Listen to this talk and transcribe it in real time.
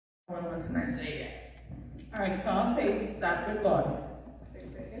tonight. Say that. All right, so I'll say start with God.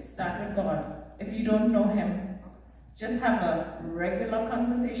 Start with God. If you don't know him, just have a regular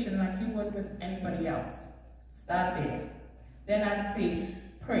conversation like you would with anybody else. Start there. Then I'd say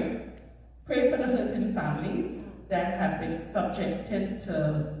pray. Pray for the hurting families that have been subjected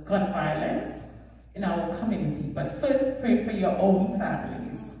to gun violence in our community. But first, pray for your own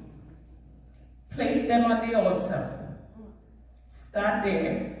families. Place them on the altar. Start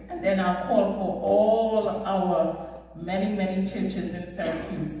there, and then I'll call for all our many, many churches in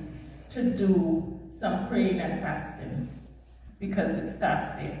Syracuse to do some praying and fasting, because it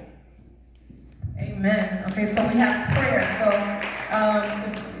starts there. Amen. Okay, so we have prayer. So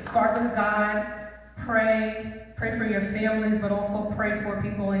start with God, pray for your families, but also pray for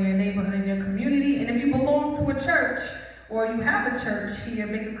people in your neighborhood, in your community. And if you belong to a church or you have a church here,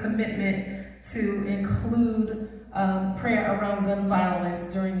 make a commitment to include prayer around gun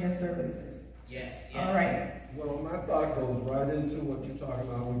violence during your services. Yes. All right. Well, my thought goes right into what you're talking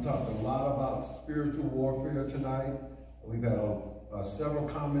about. We talked a lot about spiritual warfare tonight. We've had several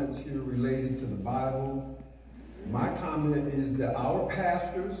comments here related to the Bible. My comment is that our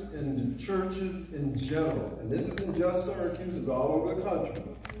pastors and the churches in general, and this isn't just Syracuse, it's all over the country,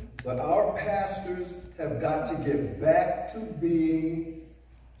 but our pastors have got to get back to being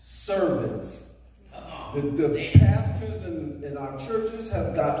servants. The pastors in our churches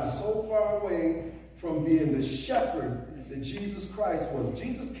have gotten so far away from being the shepherd that Jesus Christ was.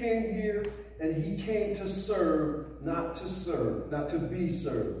 Jesus came here and he came to serve, not to be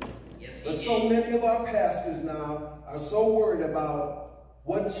served. Yes, but so many of our pastors now are so worried about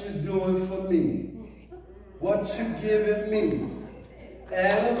what you're doing for me, what you're giving me,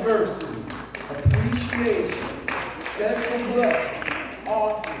 anniversary, appreciation, special blessing,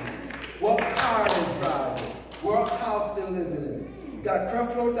 offering, what car they're driving, what house they're living in. Got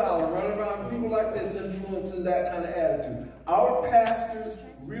Creflo Dollar running around, people like this influencing that kind of attitude. Our pastors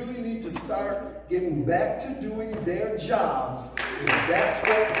really need to start getting back to doing their jobs, if that's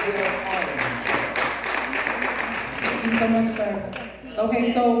what they are calling themselves. Thank you so much, sir.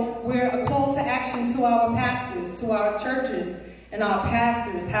 Okay, so we're a call to action to our pastors, to our churches, and our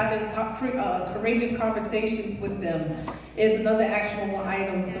pastors. Having courageous conversations with them is another actionable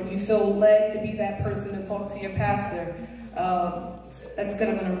item. So if you feel led to be that person to talk to your pastor, that's good.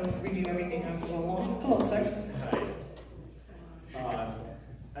 I'm going to review everything as we go along. Hello, sir. Hi.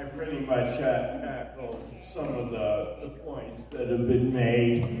 I pretty much echo some of the points that have been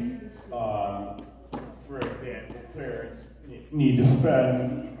made. For example, parents need to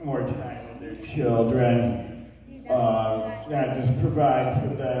spend more time with their children, not just provide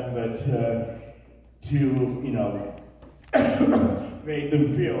for them, but to, you know, make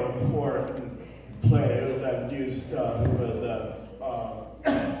them feel important, play with them, do stuff with them,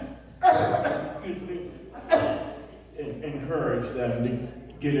 excuse me, encourage them to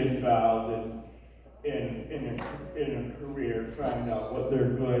get involved in a career, find out what they're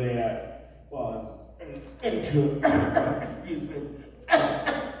good at, and to, excuse me,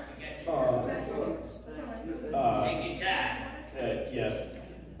 take your time. yes,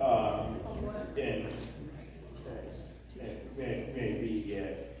 and maybe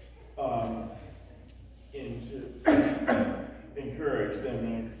into encourage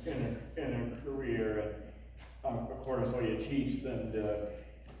them in a career. Of course, all you teach them to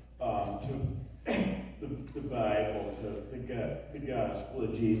the Bible, to the gospel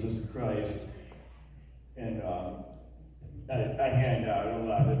of Jesus Christ, and I hand out a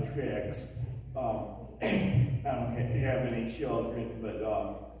lot of tricks. I don't have any children, but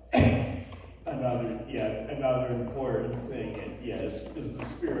another important thing is the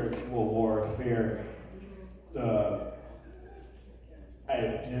spiritual warfare.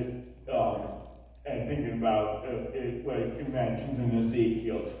 I'm thinking about what it mentions in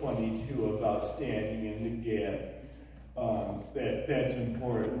Ezekiel 22 about standing in the gap. That's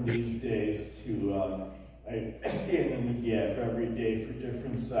important these days to I stand in the gap every day for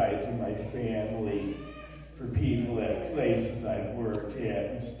different sides of my family, for people at places I've worked at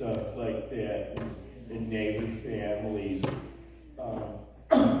and stuff like that, and neighbor families.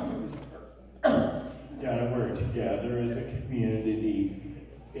 Gotta work together as a community.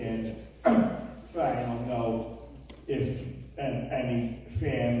 And final note, if any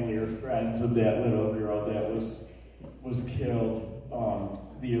family or friends of that little girl that was killed,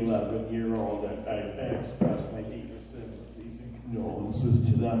 the 11-year-old, I express my deepest sympathies and condolences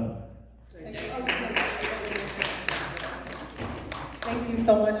to them. Thank you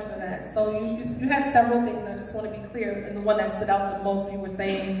so much for that. So you had several things. I just want to be clear, and the one that stood out the most, you were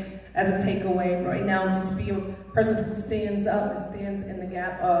saying as a takeaway right now, just be a person who stands up and stands in the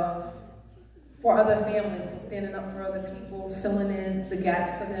gap for other families, so standing up for other people, filling in the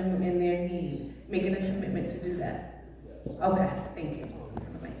gaps for them in their need, making a commitment to do that. Okay, thank you.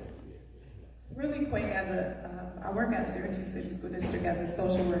 Really quick, I work at Syracuse City School District as a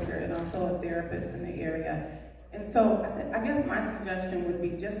social worker and also a therapist in the area. And so I guess my suggestion would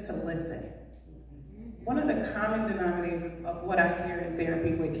be just to listen. One of the common denominators of what I hear in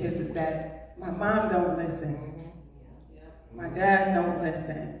therapy with kids is that my mom don't listen. My dad don't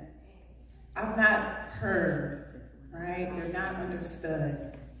listen. I'm not heard, right? They're not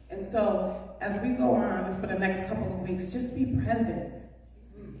understood. And so as we go on for the next couple of weeks, just be present.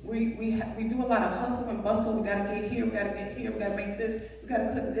 We do a lot of hustle and bustle. We gotta get here, we gotta get here, we gotta make this, we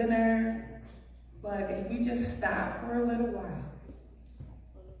gotta cook dinner. But if we just stop for a little while,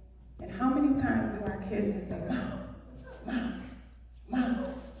 and how many times do our kids just say, Mom, Mom, Mom,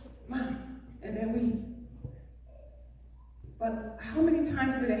 Mom, and then but how many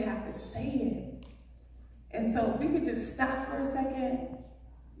times do they have to say it? And so if we could just stop for a second,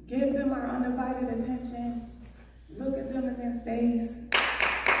 give them our undivided attention, look at them in their face,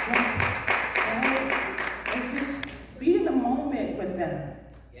 right? And just be in the moment with them.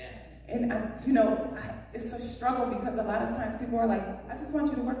 Yes. And it's a struggle because a lot of times people are like, I just want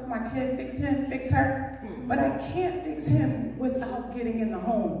you to work with my kid, fix him, fix her. But I can't fix him without getting in the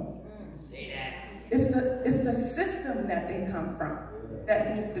home. Say that. It's the system that they come from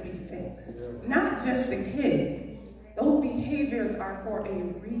that needs to be fixed. Not just the kid. Those behaviors are for a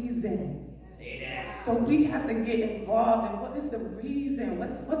reason. So we have to get involved in what is the reason,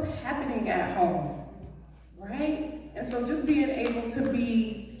 what's happening at home, right? And so just being able to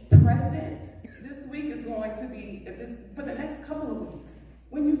be present this week is going to be, for the next couple of weeks.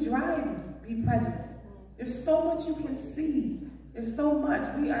 When you drive, be present. There's so much you can see. There's so much.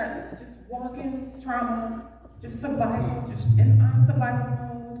 We are just walking trauma, just survival, just on survival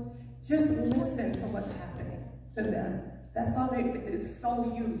mode. Just listen to what's happening to them. That's all it's so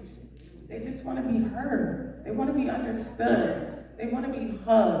huge. They just want to be heard. They want to be understood. They want to be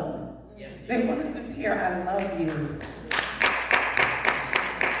hugged. Yes. They want to just hear, I love you.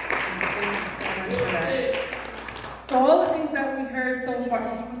 Thank you so much for that. So all the things that we heard so far.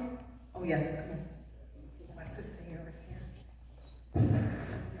 Oh yes, come on. My sister here, right here.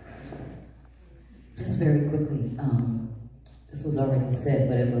 Just very quickly, this was already said,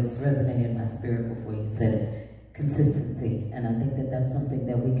 but it was resonating in my spirit before you said it. Consistency, and I think that that's something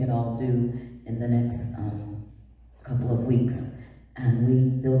that we can all do in the next couple of weeks.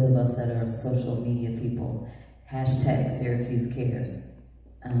 And those of us that are social media people, hashtag Syracuse Cares,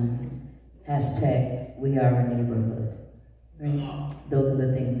 hashtag we are a neighborhood, right? Those are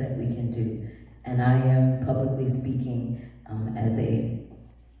the things that we can do. And I am publicly speaking as a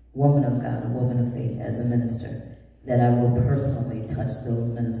woman of God, a woman of faith, as a minister, that I will personally touch those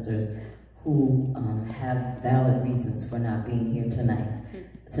ministers who have valid reasons for not being here tonight,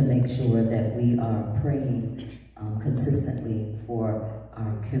 to make sure that we are praying consistently for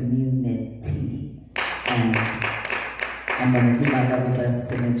our community. And I'm going to do my level best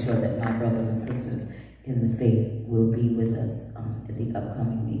to make sure that my brothers and sisters in the faith will be with us at the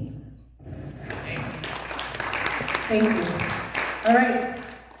upcoming meetings. Thank you. All right,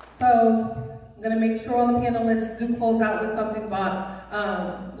 so I'm going to make sure all the panelists do close out with something,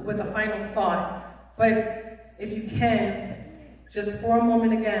 with a final thought. But if you can, just for a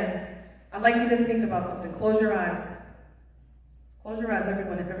moment again, I'd like you to think about something. Close your eyes. Close your eyes,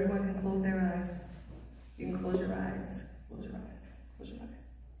 everyone. If everyone can close their eyes, you can close your eyes. Close your eyes. Close your eyes.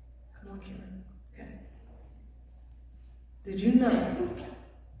 Come on, Karen. Okay. Did you know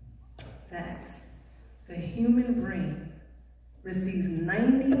that the human brain receives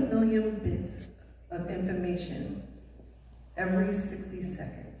 90 million bits of information every 60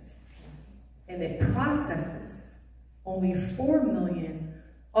 seconds? And it processes only 4 million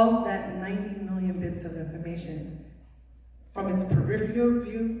of that 90 million bits of information from its peripheral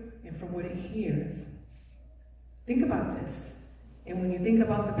view and from what it hears. Think about this. And when you think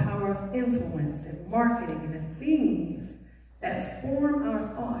about the power of influence and marketing and the things that form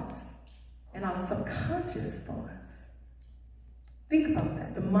our thoughts and our subconscious thoughts, think about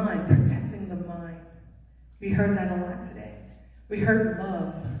that. The mind, protecting the mind. We heard that a lot today. We heard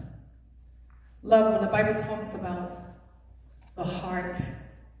love. Love, when the Bible talks about the heart,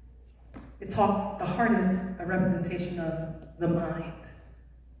 the heart is a representation of the mind.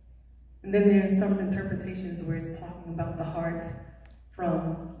 And then there's some interpretations where it's talking about the heart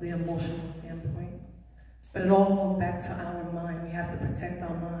from the emotional standpoint. But it all goes back to our mind. We have to protect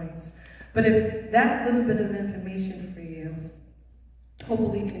our minds. But if that little bit of information for you,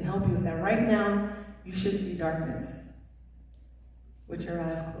 hopefully can help you is that right now, you should see darkness with your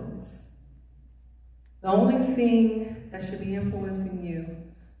eyes closed. The only thing that should be influencing you,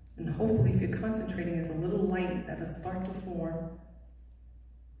 and hopefully if you're concentrating, is a little light that will start to form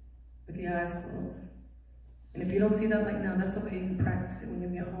with your eyes closed. And if you don't see that light now, that's okay. You can practice it when you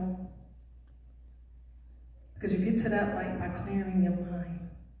get home. Because you get to that light by clearing your mind.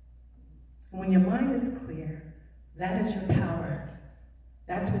 And when your mind is clear, that is your power.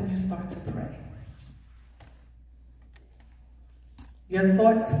 That's when you start to pray. Your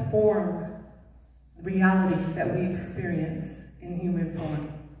thoughts form realities that we experience in human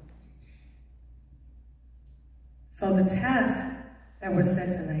form. So the task that was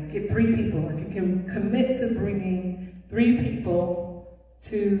set tonight, get 3 people. If you can commit to bringing 3 people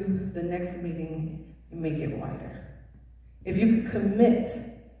to the next meeting and make it wider. If you could commit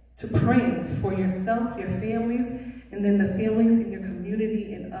to praying for yourself, your families, and then the families in your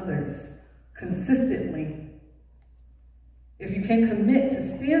community and others consistently. If you can commit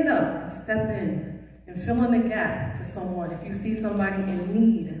to stand up and step in and fill in the gap for someone, if you see somebody in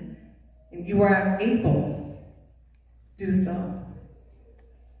need and you are able, do so.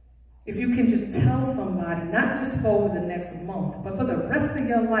 If you can just tell somebody, not just for the next month, but for the rest of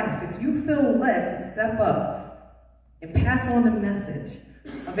your life, if you feel led to step up and pass on the message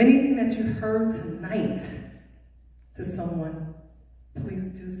of anything that you heard tonight to someone, please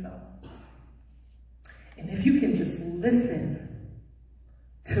do so. And if you can just listen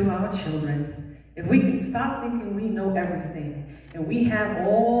to our children, if we can stop thinking we know everything and we have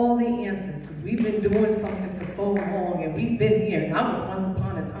all the answers because we've been doing something for so long and we've been here, and I was once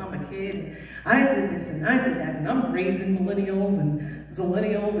upon a time a kid, and I did this and I did that, and I'm raising millennials and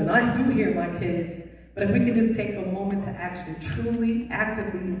zillennials, and I do hear my kids. But if we could just take a moment to actually truly,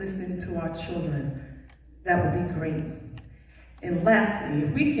 actively listen to our children, that would be great. And lastly,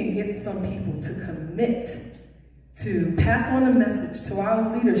 if we can get some people to commit to pass on a message to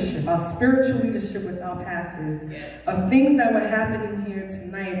our leadership, our spiritual leadership with our pastors, of things that were happening here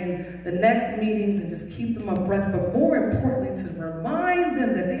tonight and the next meetings, and just keep them abreast, but more importantly, to remind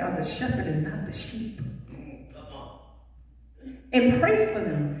them that they are the shepherd and not the sheep. And pray for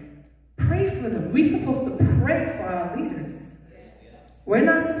them. Pray for them. We're supposed to pray for our leaders. We're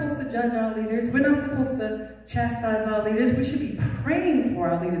not supposed to judge our leaders. We're not supposed to chastise our leaders. We should be praying for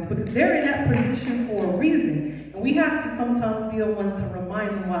our leaders because they're in that position for a reason. And we have to sometimes be the ones to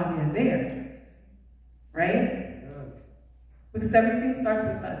remind them why they're there. Right? Because everything starts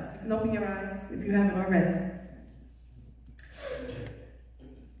with us. You can open your eyes if you haven't already.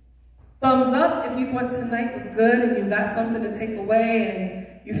 Thumbs up if you thought tonight was good and you got something to take away and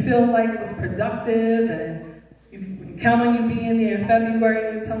you feel like it was productive and we can count on you being there in February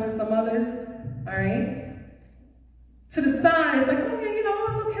and you're telling some others. All right? To the side, it's like, oh yeah, you know,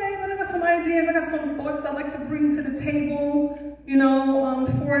 it's okay, but I got some ideas, I got some thoughts I'd like to bring to the table, you know,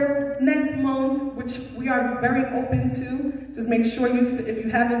 for next month, which we are very open to. Just make sure if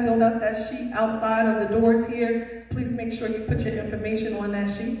you haven't filled out that sheet outside of the doors here, please make sure you put your information on that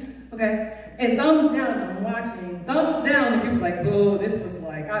sheet, okay? And thumbs down, I'm watching. Thumbs down if you was like, oh, this was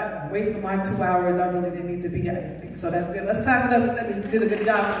like, I wasted my 2 hours, I really didn't need to be here. So that's good. Let's clap it up, that means we did a good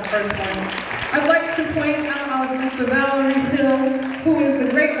job for the first one. I'd like to point out our sister Valerie Hill, who is the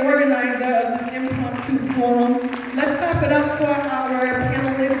great organizer of this impromptu forum. Let's clap it up for our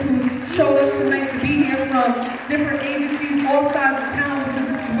panelists who showed up tonight to be here from different agencies, all sides of town, because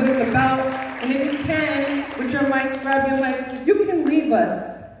this is what it's about. And if you can, with your mics, grab your mics, if you can leave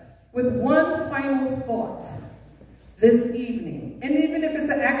us with one final thought this evening, and even if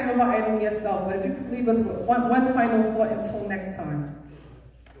it's an actionable item yourself, but if you could leave us with one final thought until next time,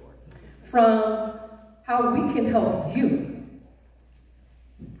 from how we can help you,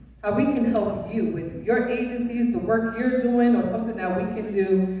 how we can help you with your agencies, the work you're doing, or something that we can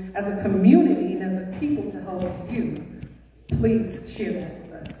do as a community and as a people to help you, please share that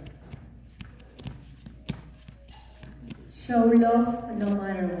with us. Show love no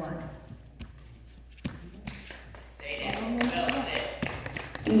matter what.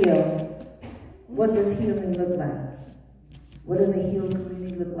 Heal. What does healing look like? What does a healed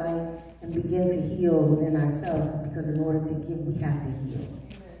community look like? And begin to heal within ourselves, because in order to give, we have to heal.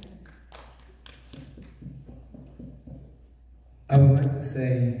 I would like to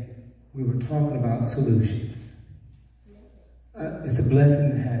say we were talking about solutions. It's a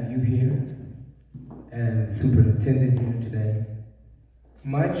blessing to have you here and the superintendent here today.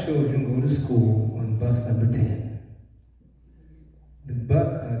 My children go to school on bus number 10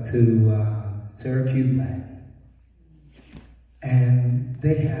 to Syracuse NY. And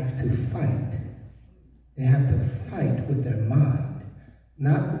they have to fight. They have to fight with their mind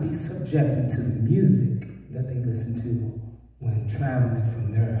not to be subjected to the music that they listen to when traveling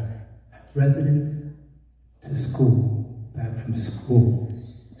from their residence to school, back from school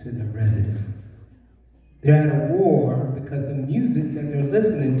to their residence. They're at a war because the music that they're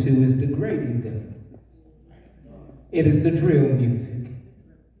listening to is degrading them. It is the drill music.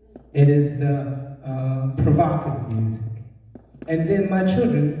 It is the provocative music. And then my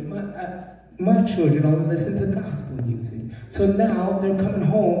children only listen to gospel music. So now they're coming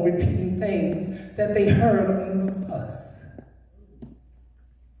home repeating things that they heard on the bus.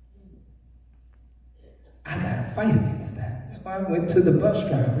 I gotta fight against that. So I went to the bus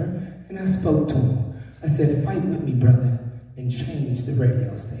driver and I spoke to him. I said, fight with me, brother, and change the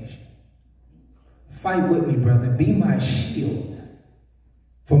radio station. Fight with me, brother. Be my shield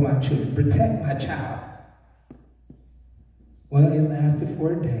for my children. Protect my child. Well, it lasted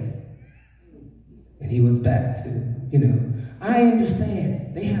for a day. And he was back to, I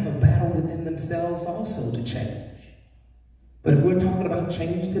understand they have a battle within themselves also to change. But if we're talking about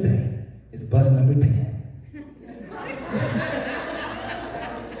change today, it's bus number 10.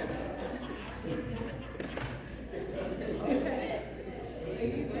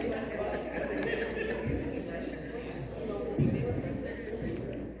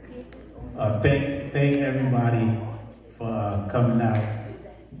 Thank everybody for coming out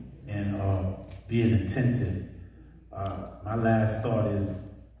and being attentive. My last thought is,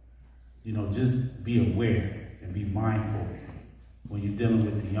 just be aware and be mindful when you're dealing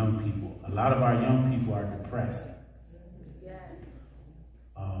with the young people. A lot of our young people are depressed.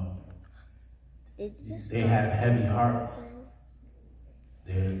 They have heavy hearts.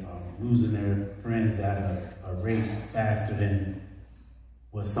 They're losing their friends at a rate faster than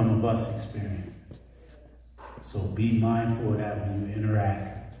what some of us experience. So be mindful of that when you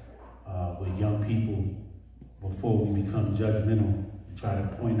interact with young people before we become judgmental and try to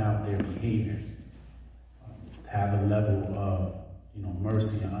point out their behaviors. Have a level of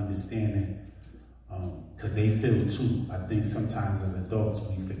mercy and understanding because they feel too. I think sometimes as adults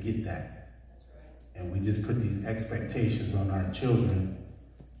we forget that. And we just put these expectations on our children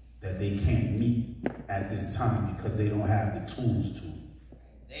that they can't meet at this time because they don't have the tools to.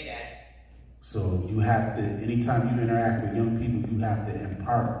 Say that. So you have to, anytime you interact with young people, you have to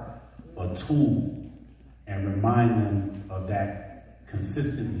impart a tool and remind them of that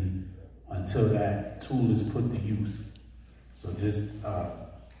consistently until that tool is put to use. So just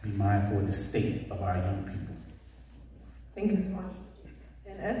be mindful of the state of our young people. Thank you so much.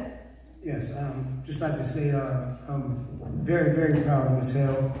 And Ed? Yes, just like to say I'm very, very proud of Ms.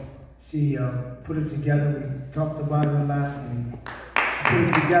 Hill. She put it together. We talked about it a lot, and she put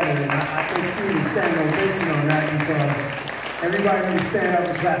it together. And I think she was standing ovation on that because everybody needs to stand up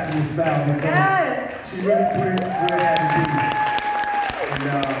and clap for Ms. Bell because she really put it where it had to be. And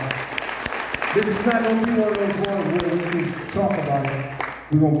this is not going to be one of those ones where we just talk about it.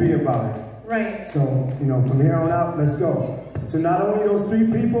 We're going to be about it. Right. So, from here on out, let's go. So not only those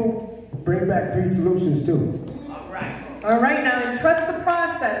 3 people, bring back 3 solutions too. All right, now and trust the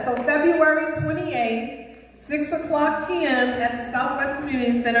process. So February 28th, 6 o'clock p.m. at the Southwest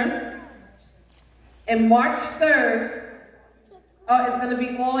Community Center. And March 3rd, it's going to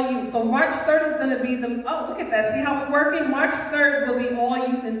be all youth. So March 3rd is going to be look at that. See how we're working? March 3rd will be all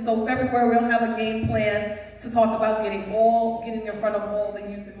youth. And so February we'll have a game plan to talk about getting in front of all the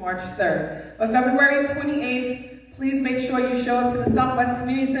youth in March 3rd. But February 28th, please make sure you show up to the Southwest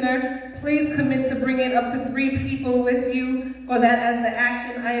Community Center. Please commit to bringing up to 3 people with you for that as the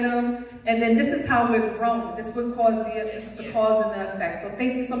action item. And then this is how we're growing. This is the cause and the effect. So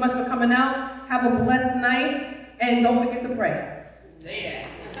thank you so much for coming out. Have a blessed night. And don't forget to pray. Say that.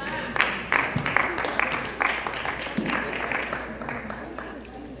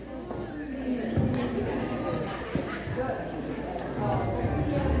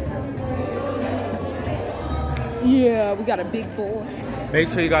 Yeah, we got a big boy. Make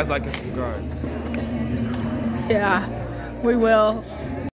sure you guys like and subscribe. Yeah, we will.